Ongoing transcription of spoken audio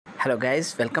Hello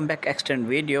guys, welcome back extend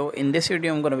video. In this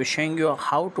video I'm going to be showing you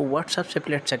how to WhatsApp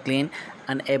split screen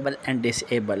enable and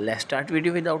disable. Let's start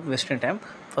video without wasting time.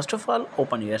 First of all,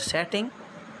 open your setting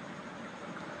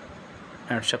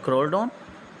and scroll down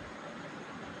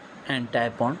and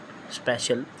tap on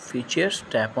special features.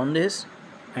 Tap on this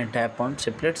and tap on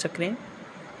split screen.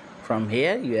 From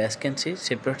here you guys can see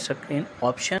split screen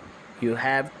option. You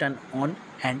have turn on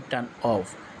and turn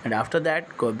off, and after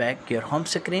that go back your home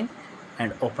screen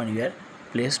and open your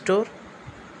Play Store.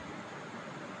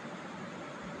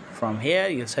 From here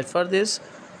you search for this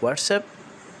WhatsApp.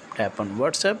 Tap on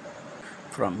WhatsApp.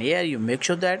 From here you make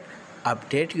sure that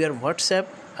update your WhatsApp.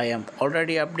 I am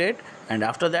already update, and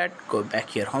after that go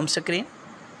back your home screen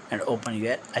and open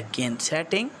your again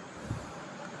setting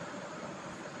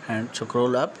and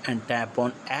scroll up and tap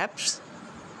on apps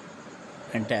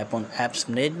and tap on apps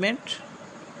management.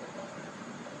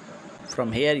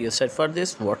 From here you search for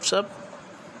this WhatsApp.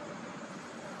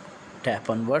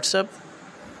 Tap on WhatsApp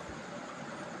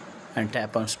and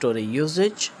tap on storage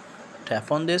usage.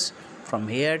 Tap on this. From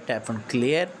here tap on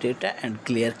clear data and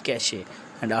clear cache,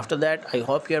 and after that I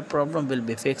hope your problem will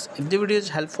be fixed. If the video is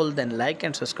helpful, then like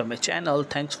and subscribe my channel.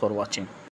 Thanks for watching.